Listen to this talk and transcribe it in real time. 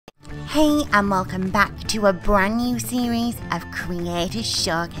Hey, and welcome back to a brand new series of Creator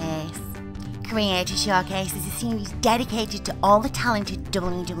Showcase. Creator Showcase is a series dedicated to all the talented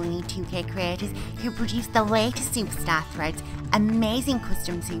WWE 2K creators who produce the latest superstar threads, amazing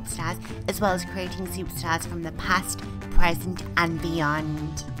custom superstars, as well as creating superstars from the past, present, and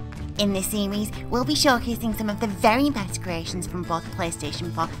beyond. In this series, we'll be showcasing some of the very best creations from both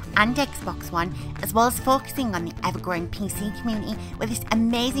PlayStation 4 and Xbox One, as well as focusing on the ever-growing PC community with its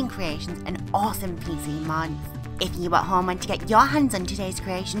amazing creations and awesome PC mods. If you at home want to get your hands on today's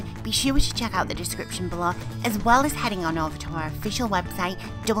creation, be sure to check out the description below, as well as heading on over to our official website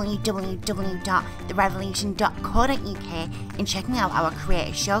www.RevELLEution.co.uk and checking out our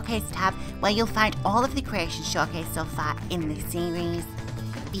Creator Showcase tab, where you'll find all of the creations showcased so far in this series.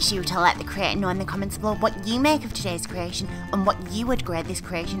 Be sure to let the creator know in the comments below what you make of today's creation and what you would grade this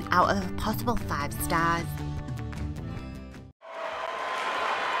creation out of a possible 5 stars.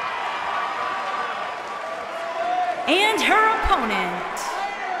 And her opponent,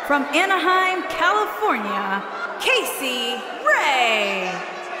 from Anaheim, California, Candice LeRae.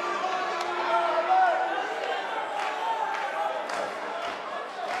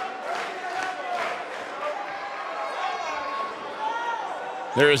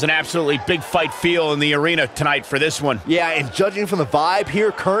 There is an absolutely big fight feel in the arena tonight for this one. Yeah, and judging from the vibe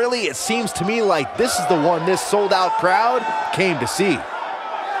here currently, it seems to me like this is the one this sold-out crowd came to see.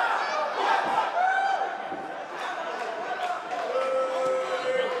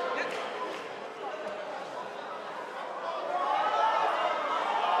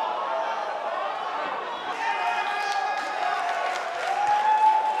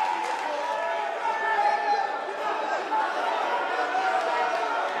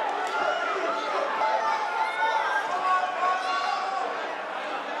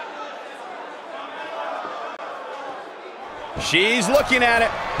 She's looking at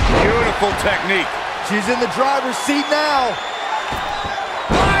it. Beautiful technique. She's in the driver's seat now.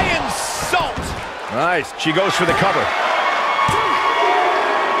 Lion salt. Nice. She goes for the cover.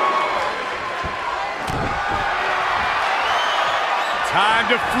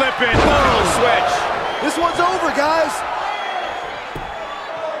 Time to flip it. Boom. Switch. This one's over, guys.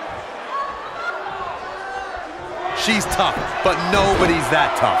 She's tough, but nobody's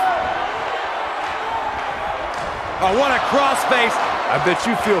that tough. Oh, what a crossface. I bet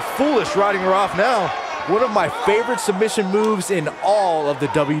you feel foolish riding her off now. One of my favorite submission moves in all of the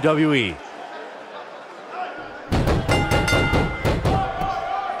WWE.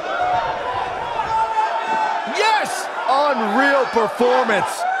 Yes! Unreal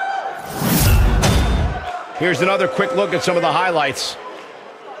performance. Here's another quick look at some of the highlights.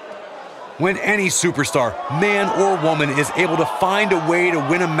 When any superstar, man or woman, is able to find a way to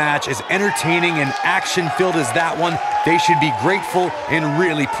win a match as entertaining and action-filled as that one, they should be grateful and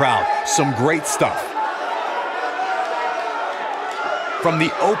really proud. Some great stuff. From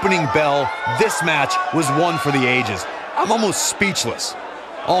the opening bell, this match was one for the ages. I'm almost speechless.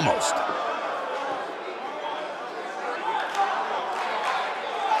 Almost.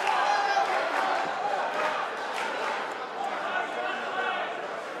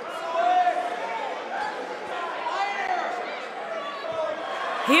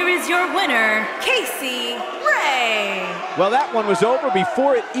 Here is your winner, Candice LeRae. Well, that one was over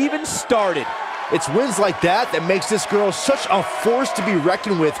before it even started. It's wins like that that makes this girl such a force to be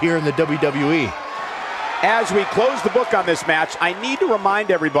reckoned with here in the WWE. As we close the book on this match, I need to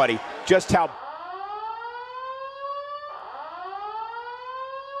remind everybody just how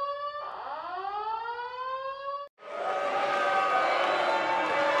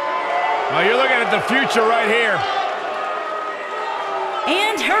Oh, you're looking at the future right here.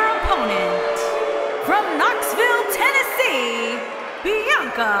 And her opponent, from Knoxville, Tennessee,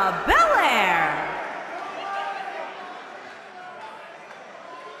 Bianca Belair.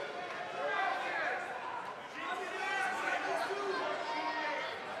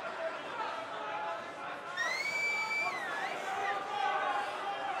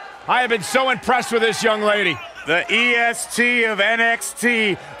 I have been so impressed with this young lady. The EST of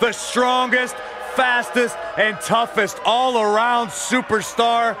NXT, the strongest, fastest, and toughest all-around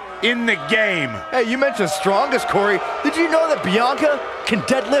superstar in the game. Hey, you mentioned strongest, Corey. Did you know that Bianca can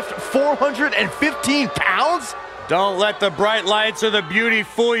deadlift 415 pounds? Don't let the bright lights or the beauty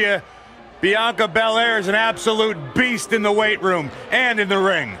fool you. Bianca Belair is an absolute beast in the weight room and in the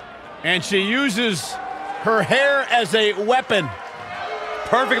ring. And she uses her hair as a weapon.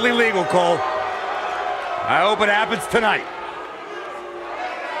 Perfectly legal, Cole. I hope it happens tonight.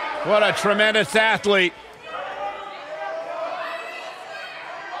 What a tremendous athlete.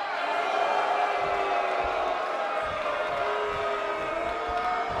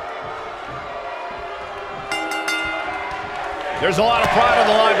 There's a lot of pride on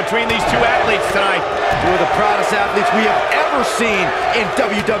the line between these two athletes tonight. Two of the proudest athletes we have ever seen in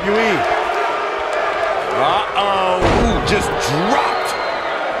WWE. Uh-oh. Ooh, just dropped.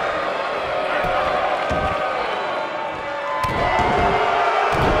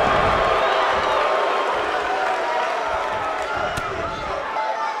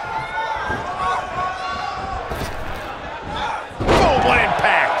 Oh, what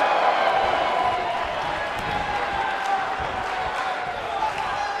impact!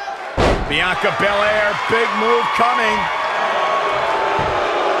 Bianca Belair, big move coming.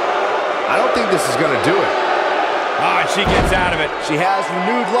 I don't think this is going to do it. Oh, and she gets out of it. She has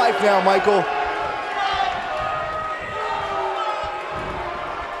renewed life now, Michael.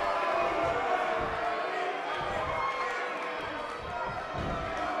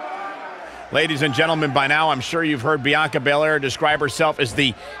 Ladies and gentlemen, by now I'm sure you've heard Bianca Belair describe herself as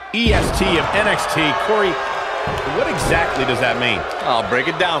the EST of NXT. Corey, what exactly does that mean? I'll break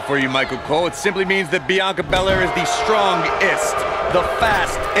it down for you, Michael Cole. It simply means that Bianca Belair is the strongest, the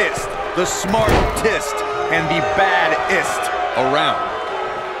fastest, the smartest, and the baddest around.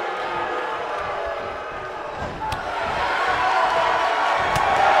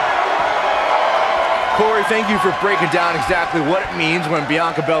 Corey, thank you for breaking down exactly what it means when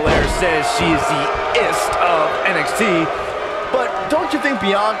Bianca Belair says she is the ist of NXT. But don't you think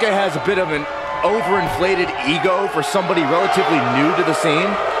Bianca has a bit of an overinflated ego for somebody relatively new to the scene?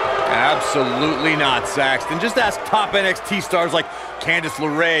 Absolutely not, Saxton. Just ask top NXT stars like Candice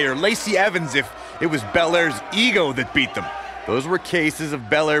LeRae or Lacey Evans if it was Belair's ego that beat them. Those were cases of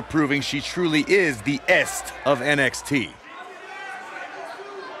Belair proving she truly is the est of NXT.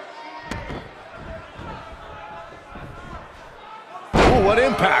 Oh, what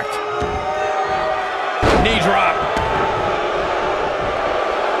impact! Knee drop.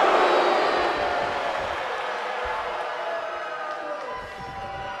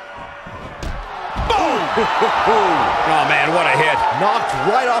 Oh, man, what a hit. Knocked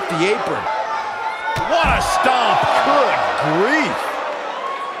right off the apron. What a stomp. Good grief.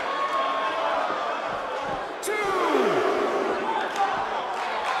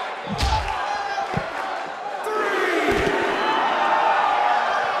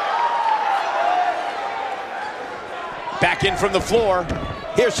 Back in from the floor.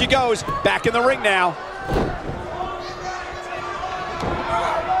 Here she goes. Back in the ring now.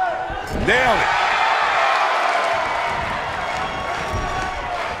 Nailed it.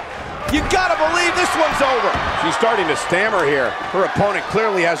 You gotta believe this one's over. She's starting to stammer here. Her opponent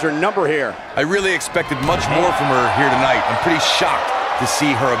clearly has her number here. I really expected much more from her here tonight. I'm pretty shocked to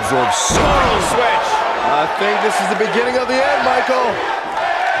see her absorb so much. Switch. I think this is the beginning of the end, Michael.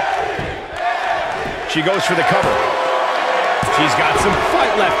 She goes for the cover. She's got some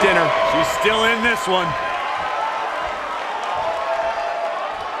fight left in her. She's still in this one.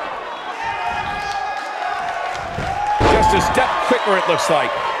 Just a step quicker, it looks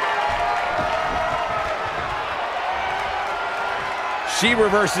like. She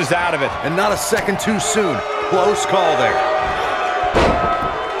reverses out of it. And not a second too soon. Close call there.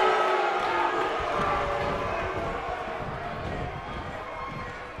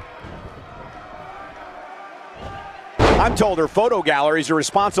 I'm told her photo galleries are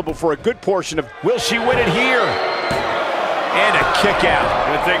responsible for a good portion of... Will she win it here? And a kick out.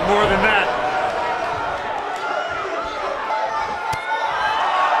 Gonna take more than that.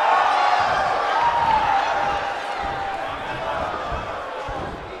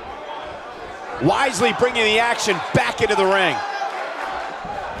 Wisely bringing the action back into the ring.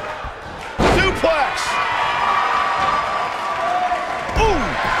 Suplex! Ooh!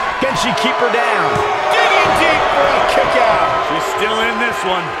 Can she keep her down? Digging deep for a kick out. She's still in this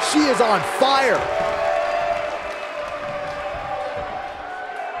one. She is on fire.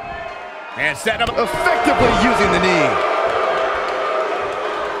 And setting up. Effectively using the knee.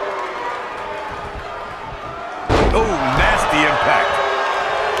 Oh, nasty impact.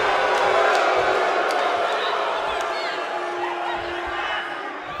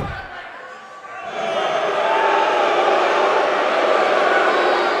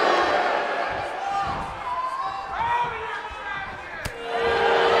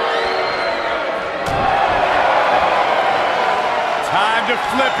 To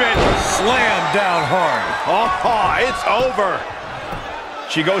flip it. Slam down hard. Oh, it's over.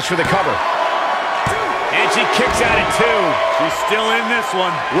 She goes for the cover. And she kicks out at two. She's still in this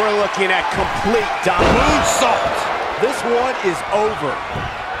one. We're looking at complete dominance. Moonsault. This one is over.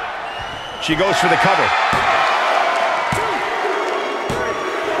 She goes for the cover.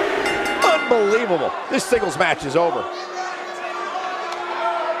 Unbelievable. This singles match is over.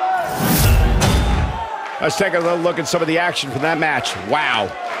 Let's take a little look at some of the action from that match. Wow.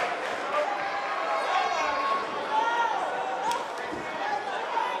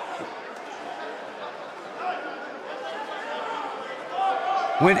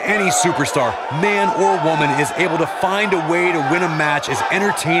 When any superstar, man or woman, is able to find a way to win a match as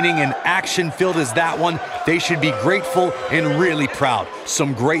entertaining and action-filled as that one, they should be grateful and really proud.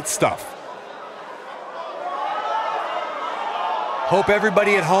 Some great stuff. Hope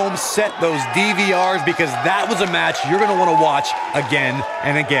everybody at home set those DVRs, because that was a match you're going to want to watch again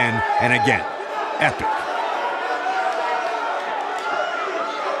and again and again. Epic.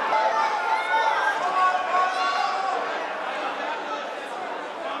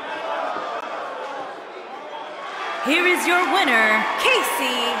 Here is your winner,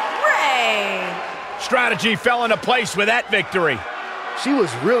 Candice LeRae. Strategy fell into place with that victory. She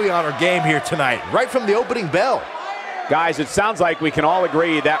was really on her game here tonight, right from the opening bell. Guys, it sounds like we can all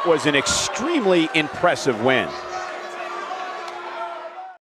agree that was an extremely impressive win.